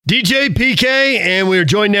DJ PK, and we are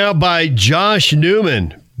joined now by Josh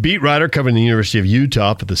Newman, beat writer covering the University of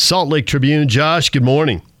Utah for the Salt Lake Tribune. Josh, good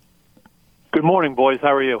morning. Good morning, boys.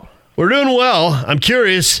 How are you? We're doing well. I'm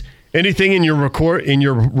curious, anything in your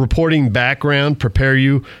reporting background prepare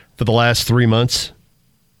you for the last 3 months?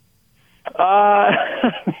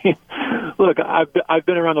 Look, I've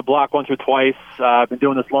been around the block once or twice. I've been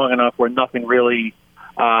doing this long enough where nothing really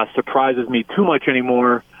surprises me too much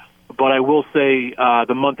anymore. But I will say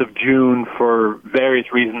the month of June, for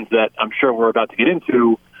various reasons that I'm sure we're about to get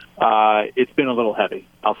into, it's been a little heavy.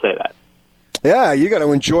 I'll say that. Yeah, you got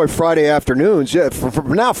to enjoy Friday afternoons. Yeah, for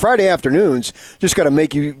now, Friday afternoons just got to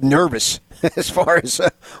make you nervous as far as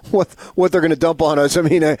what they're going to dump on us. I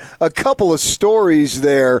mean, a couple of stories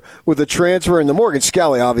there with the transfer, and the Morgan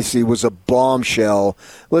Scalley obviously was a bombshell.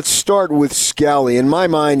 Let's start with Scalley. In my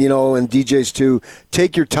mind, and DJ's too,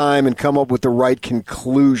 take your time and come up with the right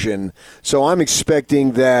conclusion. So I'm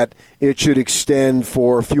expecting that it should extend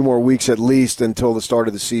for a few more weeks at least until the start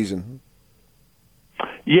of the season.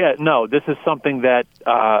 Yeah, no, this is something that,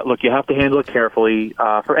 look, you have to handle it carefully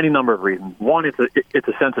for any number of reasons. One, it's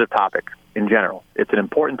a sensitive topic in general. It's an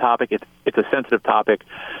important topic. It's a sensitive topic.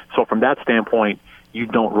 So from that standpoint, you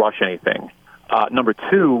don't rush anything. Number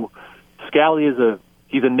two, Scalley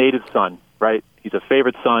he's a native son, right? He's a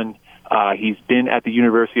favorite son. He's been at the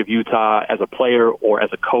University of Utah as a player or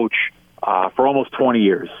as a coach for almost 20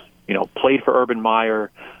 years. Played for Urban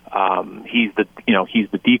Meyer. He's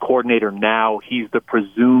the D coordinator now. He's the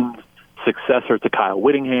presumed successor to Kyle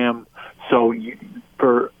Whittingham. So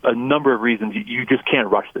for a number of reasons, you just can't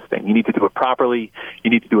rush this thing. You need to do it properly. You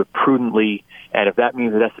need to do it prudently. And if that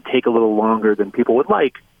means it has to take a little longer than people would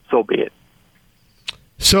like, so be it.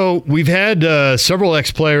 So we've had several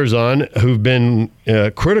ex-players on who've been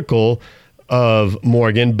critical of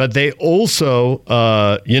Morgan, but they also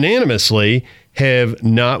unanimously have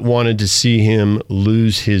not wanted to see him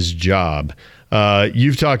lose his job.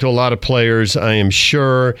 You've talked to a lot of players, I am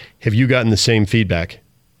sure. Have you gotten the same feedback?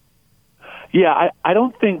 Yeah, I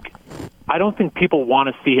don't think people want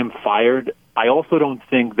to see him fired. I also don't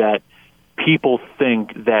think that people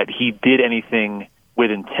think that he did anything with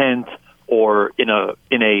intent or in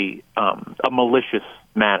a malicious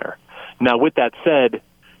manner. Now, with that said,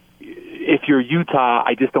 if you're Utah,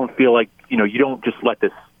 I just don't feel like you don't just let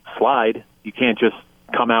this slide. You can't just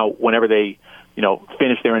come out whenever they,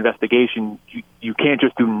 finish their investigation. You can't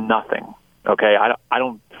just do nothing. Okay, I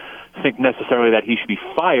don't think necessarily that he should be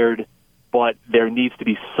fired, but there needs to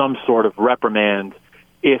be some sort of reprimand,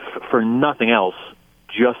 if for nothing else,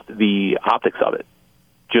 just the optics of it.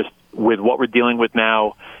 Just with what we're dealing with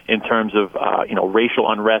now in terms of racial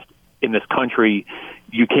unrest in this country,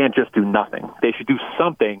 you can't just do nothing. They should do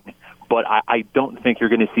something, but I don't think you're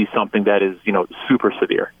going to see something that is super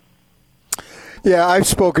severe. Yeah, I've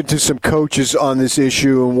spoken to some coaches on this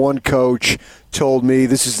issue, and one coach told me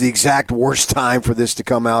this is the exact worst time for this to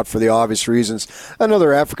come out for the obvious reasons.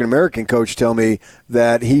 Another African-American coach told me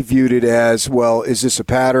that he viewed it as, well, is this a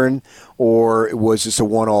pattern or was this a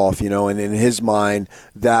one-off, and in his mind,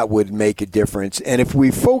 that would make a difference. And if we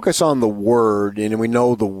focus on the word, and we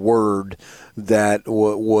know the word that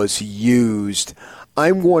was used,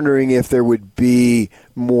 I'm wondering if there would be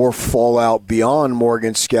more fallout beyond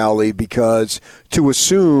Morgan Scalley, because to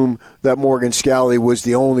assume that Morgan Scalley was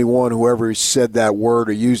the only one who ever said that word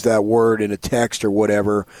or used that word in a text or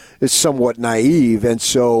whatever is somewhat naive. And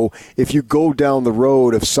so if you go down the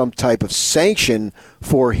road of some type of sanction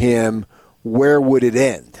for him, where would it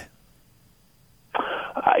end?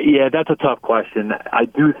 Yeah, that's a tough question. I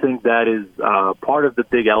do think that is part of the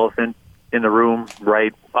big elephant in the room,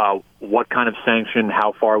 right? What kind of sanction?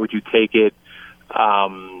 How far would you take it?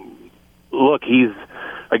 Look, he's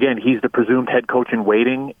the presumed head coach in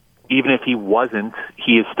waiting. Even if he wasn't,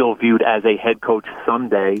 he is still viewed as a head coach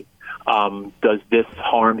someday. Does this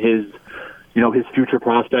harm his future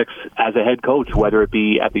prospects as a head coach, whether it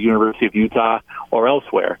be at the University of Utah or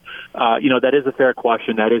elsewhere? That is a fair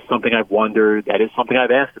question. That is something I've wondered. That is something I've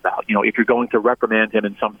asked about. If you're going to reprimand him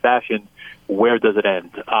in some fashion, where does it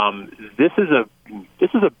end? This is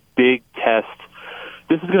a big test.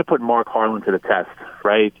 This is going to put Mark Harlan to the test,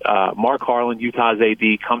 right? Mark Harlan, Utah's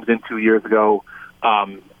AD, comes in 2 years ago,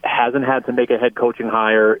 hasn't had to make a head coaching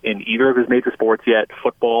hire in either of his major sports yet,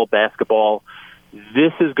 football, basketball.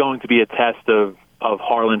 This is going to be a test of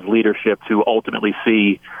Harlan's leadership to ultimately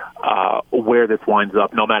see where this winds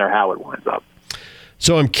up, no matter how it winds up.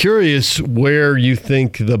 So I'm curious where you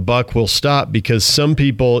think the buck will stop, because some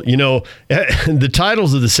people, the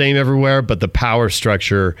titles are the same everywhere, but the power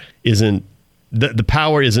structure isn't. The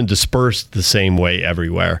power isn't dispersed the same way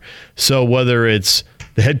everywhere. So whether it's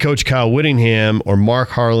the head coach Kyle Whittingham or Mark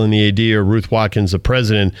Harlan, the AD, or Ruth Watkins, the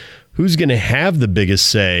president, who's going to have the biggest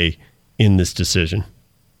say in this decision?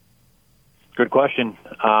 Good question.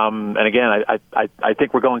 And again, I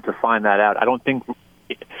think we're going to find that out. I don't think,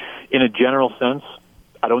 in a general sense,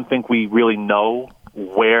 I don't think we really know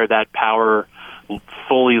where that power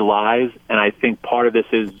fully lies. And I think part of this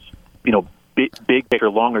is, big picture,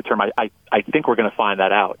 longer term. I think we're going to find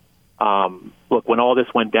that out. Look, when all this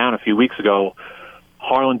went down a few weeks ago,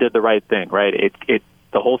 Harlan did the right thing, right?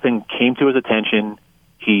 The whole thing came to his attention.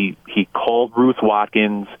 He called Ruth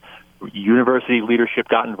Watkins. University leadership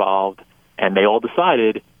got involved, and they all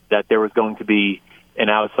decided that there was going to be an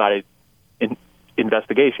outside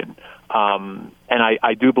investigation. And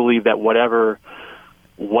I do believe that whatever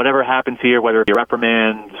happens here, whether it be a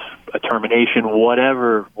reprimand, a termination,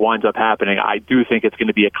 whatever winds up happening, I do think it's going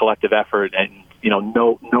to be a collective effort, and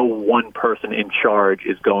no one person in charge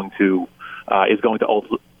is going to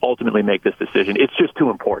ultimately make this decision. It's just too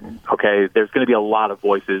important. Okay, there's going to be a lot of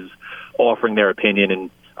voices offering their opinion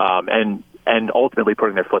and ultimately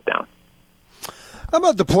putting their foot down. How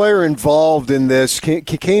about the player involved in this? He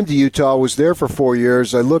came to Utah, was there for 4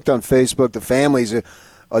 years. I looked on Facebook. The family's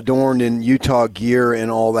adorned in Utah gear and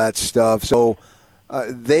all that stuff. So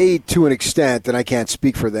they, to an extent, and I can't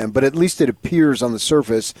speak for them, but at least it appears on the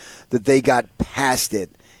surface that they got past it.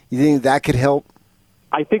 You think that could help?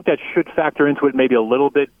 I think that should factor into it maybe a little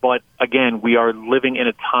bit, but again, we are living in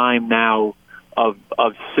a time now of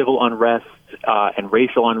civil unrest and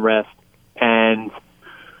racial unrest, and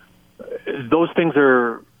those things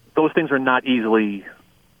are not easily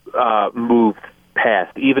moved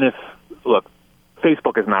past. Even if, look,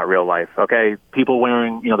 Facebook is not real life. Okay, people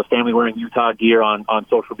wearing, the family wearing Utah gear on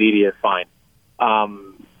social media is fine.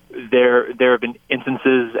 There have been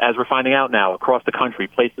instances, as we're finding out now, across the country,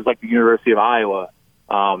 places like the University of Iowa,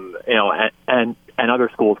 and other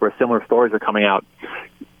schools where similar stories are coming out.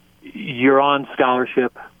 You're on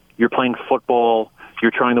scholarship, you're playing football,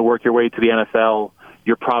 you're trying to work your way to the NFL.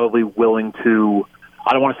 You're probably willing to,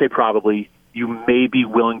 I don't want to say probably, you may be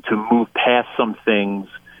willing to move past some things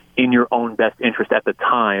in your own best interest at the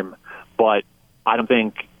time, but I don't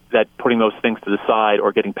think that putting those things to the side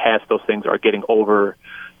or getting past those things or getting over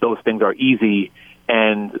those things are easy.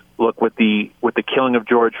 And look, with the killing of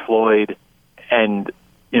George Floyd and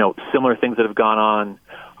similar things that have gone on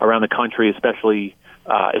around the country, especially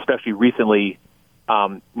recently,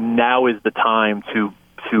 now is the time to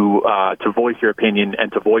voice your opinion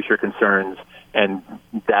and to voice your concerns, and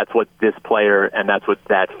that's what this player and that's what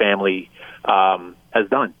that family has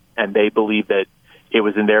done. And they believe that it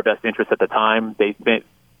was in their best interest at the time. They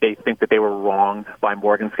think that they were wronged by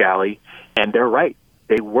Morgan Scalley, and they're right.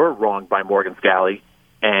 They were wronged by Morgan Scalley,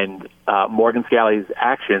 and Morgan Scalley's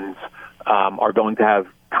actions are going to have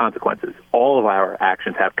consequences. All of our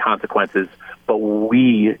actions have consequences, but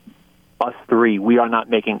us three, we are not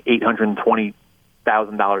making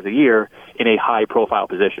 $820,000 a year in a high-profile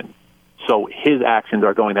position. So his actions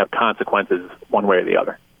are going to have consequences one way or the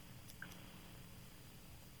other.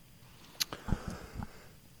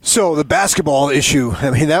 So the basketball issue,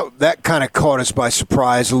 I mean, that kind of caught us by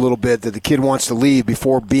surprise a little bit, that the kid wants to leave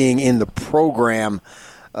before being in the program.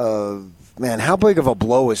 Man, how big of a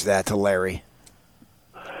blow is that to Larry?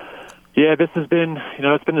 Yeah, this has been,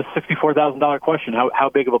 it's been the $64,000 question. How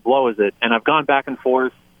big of a blow is it? And I've gone back and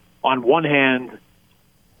forth. On one hand,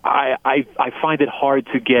 I find it hard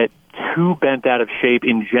to get too bent out of shape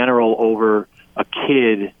in general over a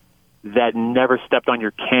kid that never stepped on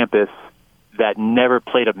your campus, that never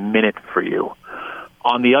played a minute for you.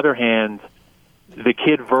 On the other hand, the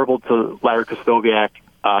kid verbaled to Larry Kostoviak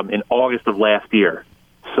in August of last year.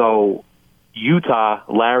 So Utah,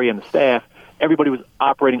 Larry and the staff, everybody was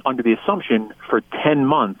operating under the assumption for 10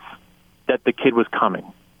 months that the kid was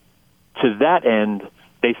coming. To that end,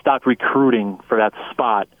 they stopped recruiting for that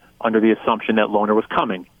spot under the assumption that Lohner was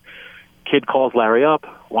coming. Kid calls Larry up,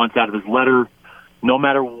 wants out of his letter. No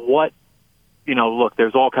matter what, look,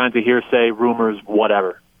 there's all kinds of hearsay, rumors,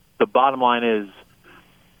 whatever. The bottom line is,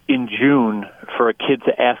 in June, for a kid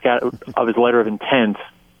to ask out of his letter of intent,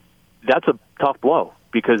 that's a tough blow,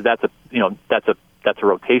 because that's a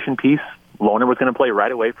rotation piece. Lohner was going to play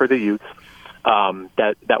right away for the Utes.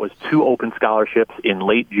 That was 2 open scholarships in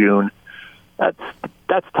late June.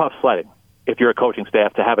 That's tough sledding. If you're a coaching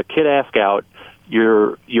staff, to have a kid ask out,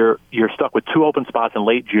 you're stuck with 2 open spots in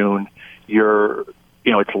late June.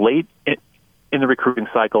 It's late in the recruiting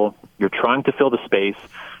cycle. You're trying to fill the space.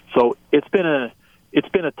 So it's been a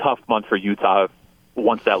tough month for Utah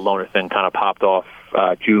once that Lohner thing kind of popped off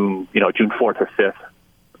June 4th or 5th.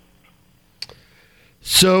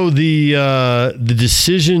 So the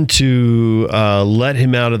decision to let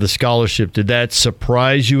him out of the scholarship, did that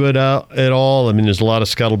surprise you at all? I mean, there's a lot of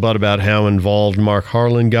scuttlebutt about how involved Mark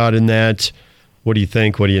Harlan got in that. What do you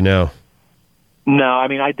think? What do you know? No, I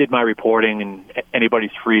mean, I did my reporting, and anybody's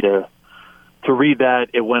free to read that.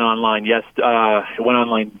 It went online. It went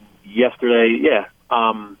online yesterday. Yeah.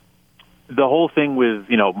 The whole thing with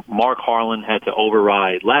Mark Harlan had to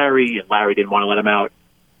override Larry, and Larry didn't want to let him out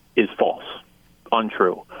is false.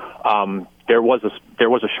 Untrue. There was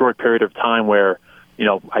a short period of time where,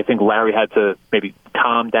 I think Larry had to maybe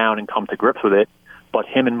calm down and come to grips with it, but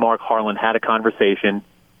him and Mark Harlan had a conversation,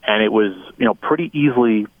 and it was, pretty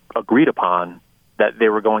easily agreed upon that they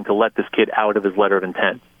were going to let this kid out of his letter of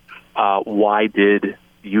intent. Why did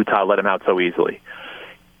Utah let him out so easily?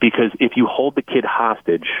 Because if you hold the kid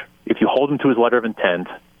hostage, if you hold him to his letter of intent,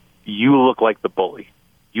 you look like the bully.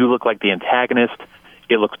 You look like the antagonist.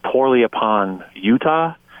 It looks poorly upon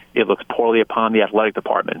Utah. It looks poorly upon the athletic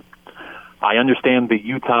department. I understand the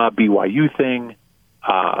Utah-BYU thing,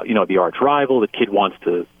 the arch rival. The kid wants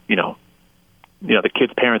to, the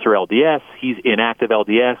kid's parents are LDS. He's inactive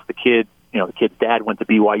LDS. The kid's dad went to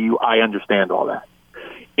BYU. I understand all that.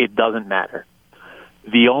 It doesn't matter.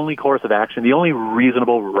 The only course of action, the only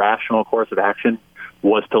reasonable, rational course of action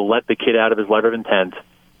was to let the kid out of his letter of intent,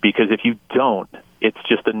 because if you don't, it's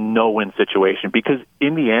just a no-win situation. Because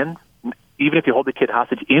in the end, even if you hold the kid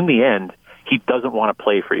hostage, in the end, he doesn't want to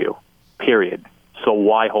play for you, period. So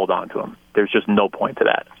why hold on to him? There's just no point to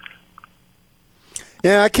that.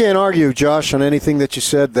 Yeah, I can't argue, Josh, on anything that you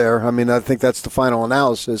said there. I mean, I think that's the final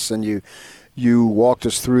analysis, and you walked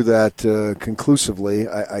us through that conclusively.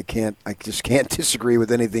 I just can't disagree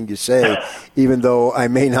with anything you say, even though I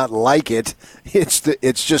may not like it. It's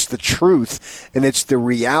just the truth, and it's the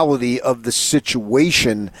reality of the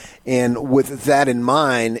situation. And with that in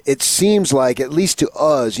mind, it seems like, at least to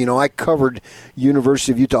us, I covered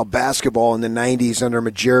University of Utah basketball in the 90s under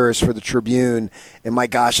Majerus for the Tribune, and my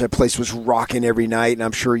gosh, that place was rocking every night, and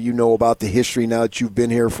I'm sure you know about the history now that you've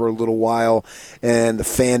been here for a little while, and the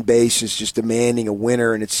fan base is just demanding a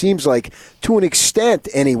winner. And it seems like, to an extent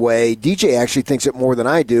anyway, DJ actually thinks it more than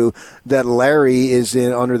I do, that Larry is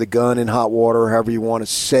under the gun, in hot water, however you want to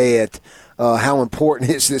say it. How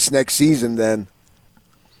important is this next season then?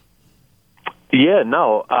 Yeah,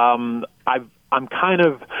 no. I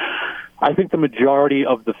think the majority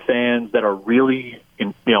of the fans that are really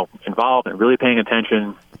involved and really paying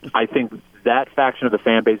attention, I think that faction of the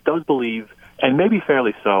fan base does believe, and maybe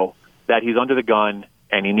fairly so, that he's under the gun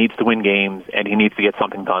and he needs to win games and he needs to get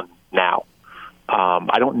something done now.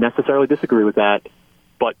 I don't necessarily disagree with that,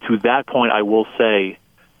 but to that point, I will say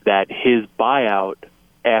that his buyout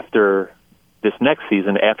after this next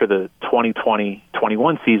season, after the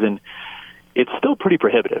 2020-21 season, it's still pretty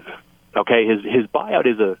prohibitive. Okay, his buyout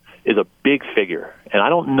is a big figure, and I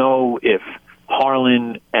don't know if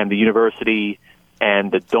Harlan and the university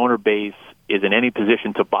and the donor base is in any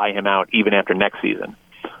position to buy him out even after next season.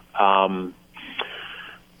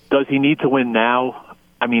 Does he need to win now?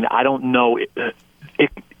 I mean, I don't know.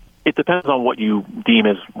 It depends on what you deem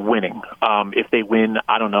as winning. If they win,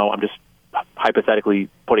 I don't know. I'm just hypothetically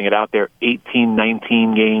putting it out there. 18,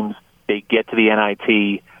 19 games, they get to the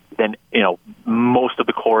NIT. Then, most of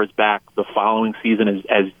the core is back the following season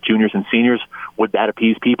as juniors and seniors. Would that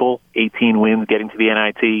appease people? 18 wins, getting to the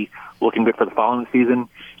NIT, looking good for the following season.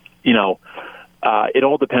 It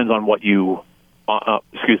all depends on what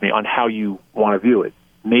on how you want to view it.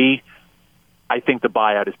 Me, I think the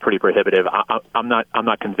buyout is pretty prohibitive. I'm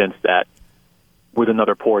not convinced that with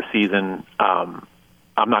another poor season, I'm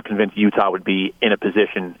not convinced Utah would be in a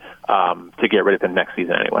position to get rid of him next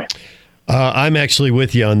season anyway. I'm actually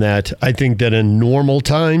with you on that. I think that in normal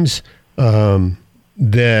times,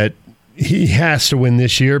 that he has to win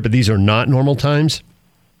this year, but these are not normal times.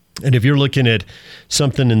 And if you're looking at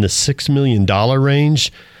something in the $6 million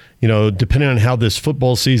range, depending on how this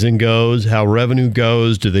football season goes, how revenue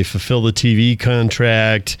goes, do they fulfill the TV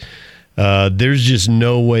contract? There's just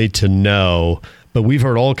no way to know. But we've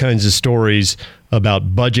heard all kinds of stories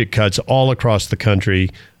about budget cuts all across the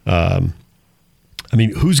country.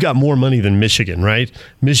 Who's got more money than Michigan, right?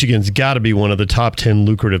 Michigan's got to be one of the top 10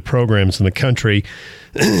 lucrative programs in the country,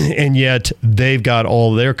 and yet they've got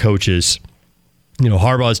all their coaches.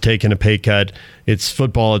 Harbaugh's taking a pay cut. It's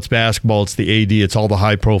football, it's basketball, it's the AD, it's all the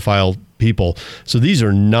high-profile people. So these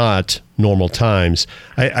are not normal times.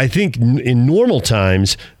 I think in normal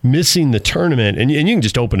times, missing the tournament, and you can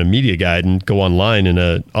just open a media guide and go online in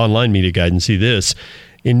an online media guide and see this.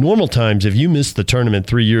 In normal times, if you miss the tournament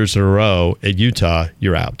 3 years in a row at Utah,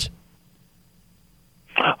 you're out.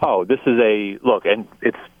 Oh, this is look, and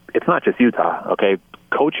it's not just Utah, okay?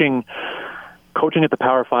 coaching at the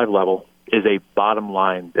Power 5 level is a bottom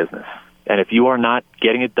line business. And if you are not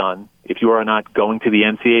getting it done, if you are not going to the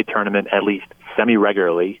NCAA tournament at least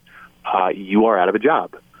semi-regularly, you are out of a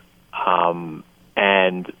job.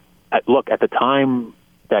 Look, at the time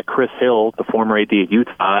that Chris Hill, the former AD at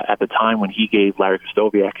Utah, at the time when he gave Larry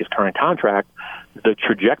Krystkowiak his current contract, the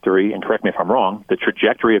trajectory, and correct me if I'm wrong, the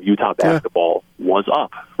trajectory of Utah basketball was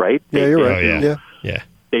up, right? Yeah, you're right. Yeah.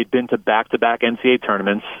 They'd been to back-to-back NCAA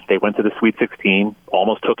tournaments. They went to the Sweet 16,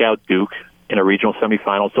 almost took out Duke in a regional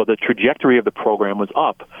semifinal. So the trajectory of the program was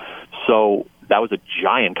up. So that was a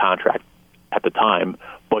giant contract at the time,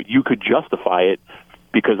 but you could justify it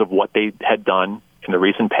because of what they had done in the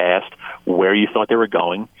recent past, where you thought they were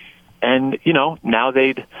going. And, now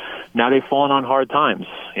they've fallen on hard times.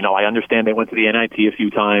 I understand they went to the NIT a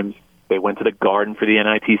few times. They went to the Garden for the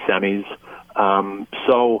NIT semis.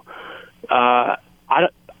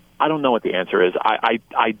 I don't know what the answer is.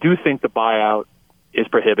 I do think the buyout is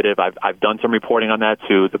prohibitive. I've done some reporting on that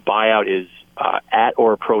too. The buyout is at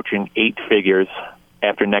or approaching 8 figures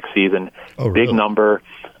after next season. Oh, really? Big number.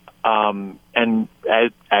 And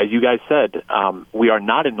as you guys said, we are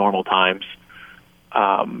not in normal times.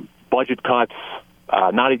 Budget cuts,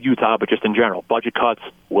 not at Utah, but just in general. Budget cuts.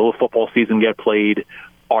 Will a football season get played?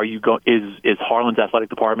 Is Harlan's athletic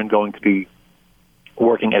department going to be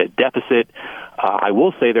working at a deficit? I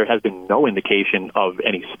will say there has been no indication of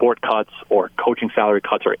any sport cuts or coaching salary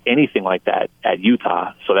cuts or anything like that at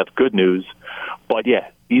Utah, so that's good news. But yeah,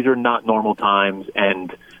 these are not normal times,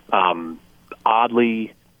 and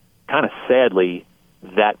oddly, kind of sadly,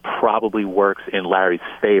 that probably works in Larry's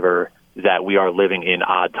favor, that we are living in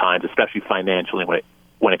odd times, especially financially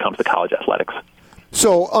when it comes to college athletics.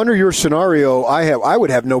 So under your scenario, I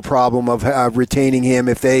would have no problem of retaining him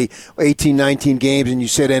if they 18, 19 games and you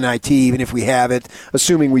said NIT, even if we have it,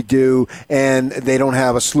 assuming we do, and they don't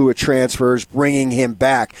have a slew of transfers, bringing him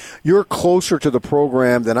back. You're closer to the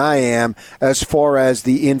program than I am as far as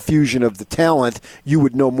the infusion of the talent. You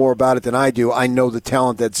would know more about it than I do. I know the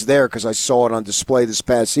talent that's there because I saw it on display this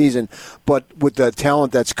past season. But with the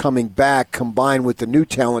talent that's coming back combined with the new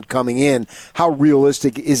talent coming in, how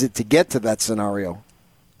realistic is it to get to that scenario?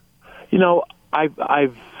 I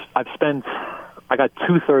got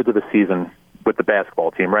 2/3 of the season with the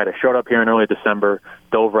basketball team, right? I showed up here in early December,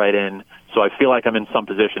 dove right in, so I feel like I'm in some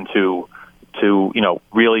position to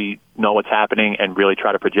really know what's happening and really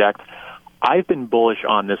try to project. I've been bullish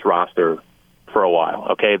on this roster for a while,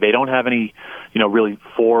 okay? They don't have any, really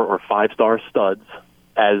 4 or 5-star studs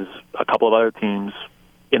as a couple of other teams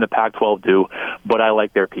in the Pac-12 do, but I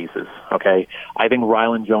like their pieces, okay? I think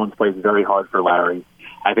Rylan Jones plays very hard for Larry.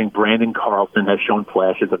 I think Brandon Carlson has shown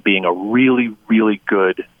flashes of being a really, really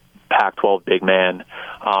good Pac-12 big man.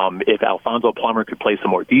 If Alfonso Plummer could play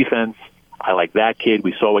some more defense, I like that kid.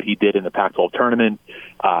 We saw what he did in the Pac-12 tournament.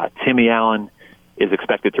 Timmy Allen is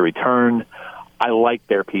expected to return. I like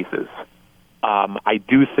their pieces. I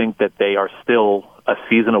do think that they are still a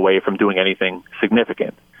season away from doing anything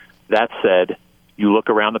significant. That said, you look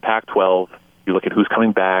around the Pac-12, you look at who's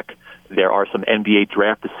coming back, there are some NBA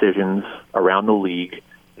draft decisions around the league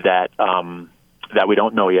that we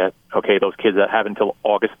don't know yet. Okay, those kids that have until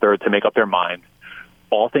August 3rd to make up their mind.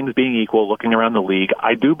 All things being equal, looking around the league,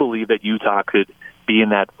 I do believe that Utah could be in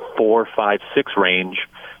that 4, 5, 6 range.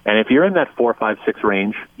 And if you're in that 4, 5, 6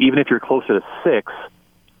 range, even if you're closer to 6,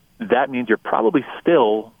 that means you're probably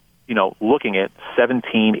still, looking at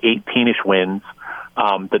 17, 18-ish wins.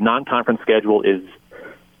 The non-conference schedule is,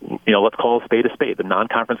 let's call a spade a spade. The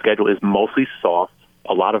non-conference schedule is mostly soft,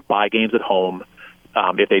 a lot of bye games at home.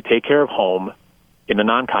 If they take care of home in the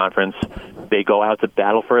non-conference, they go out to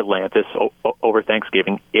battle for Atlantis over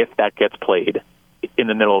Thanksgiving, if that gets played in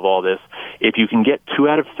the middle of all this. If you can get 2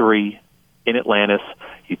 out of 3 in Atlantis,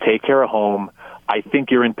 you take care of home, I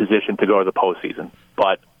think you're in position to go to the postseason.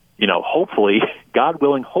 But, hopefully, God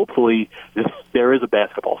willing, there is a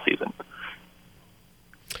basketball season.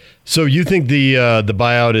 So you think the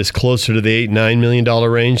buyout is closer to the $8-9 million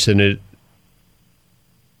range than it?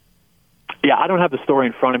 Yeah, I don't have the story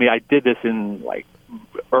in front of me. I did this in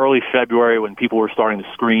early February when people were starting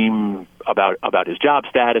to scream about his job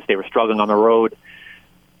status. They were struggling on the road.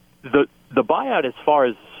 The buyout, as far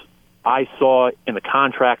as I saw in the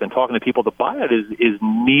contract and talking to people, the buyout is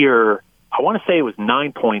near. I want to say it was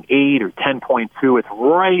 9.8 or 10.2. It's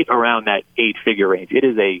right around that 8-figure range. It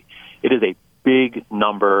is a big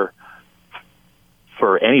number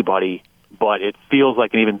for anybody, but it feels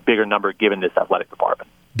like an even bigger number given this athletic department.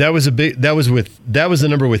 That was the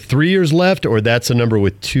number with 3 years left, or that's a number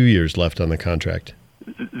with 2 years left on the contract?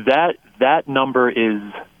 That number is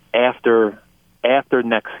after after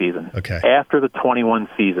next season. Okay. After the 21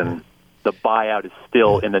 season, the buyout is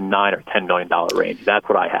still in the $9 or $10 million range. That's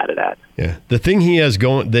what I had it at. Yeah. The thing he had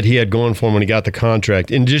going for him when he got the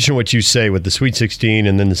contract, in addition to what you say with the Sweet 16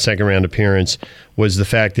 and then the second round appearance, was the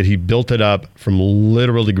fact that he built it up from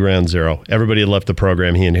literally ground zero. Everybody had left the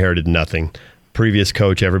program. He inherited nothing. Previous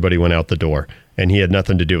coach, everybody went out the door, and he had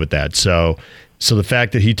nothing to do with that. So the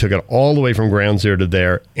fact that he took it all the way from ground zero to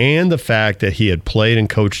there, and the fact that he had played and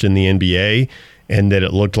coached in the NBA, and that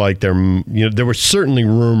it looked like there were certainly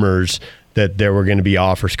rumors that there were going to be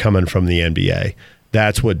offers coming from the NBA.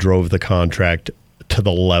 That's what drove the contract to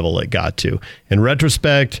the level it got to. In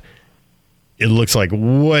retrospect, it looks like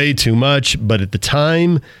way too much, but at the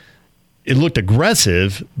time, it looked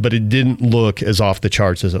aggressive, but it didn't look as off the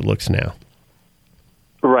charts as it looks now.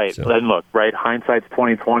 Right. So. And look, right, hindsight's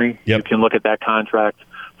 20/20. Yep. You can look at that contract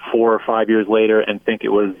 4 or 5 years later and think it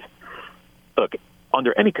was, look,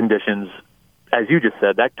 under any conditions, as you just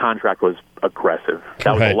said, that contract was aggressive.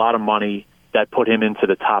 That was a lot of money. That put him into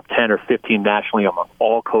the top 10 or 15 nationally among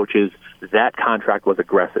all coaches. That contract was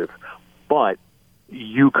aggressive. But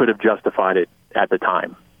you could have justified it at the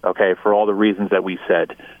time, okay, for all the reasons that we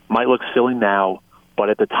said. Might look silly now, but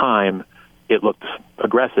at the time, it looked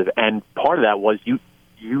aggressive. And part of that was you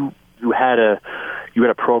had a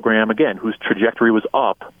program, again, whose trajectory was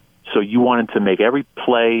up, so you wanted to make every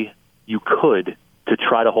play you could to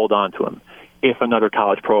try to hold on to him. If another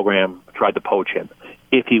college program tried to poach him,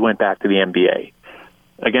 if he went back to the NBA.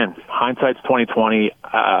 Again, hindsight's 20/20.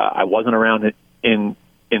 I wasn't around in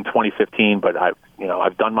 2015, but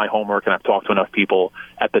I've done my homework and I've talked to enough people.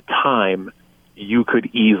 At the time, you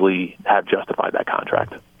could easily have justified that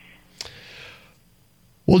contract.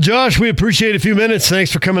 Well, Josh, we appreciate a few minutes.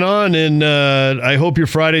 Thanks for coming on, and I hope your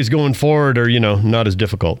Fridays going forward are not as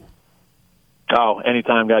difficult. Oh,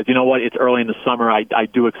 anytime, guys. You know what? It's early in the summer. I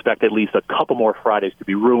do expect at least a couple more Fridays to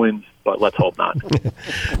be ruined, but let's hope not.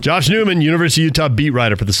 Josh Newman, University of Utah beat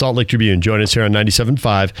writer for the Salt Lake Tribune. Join us here on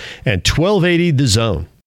 97.5 and 1280 The Zone.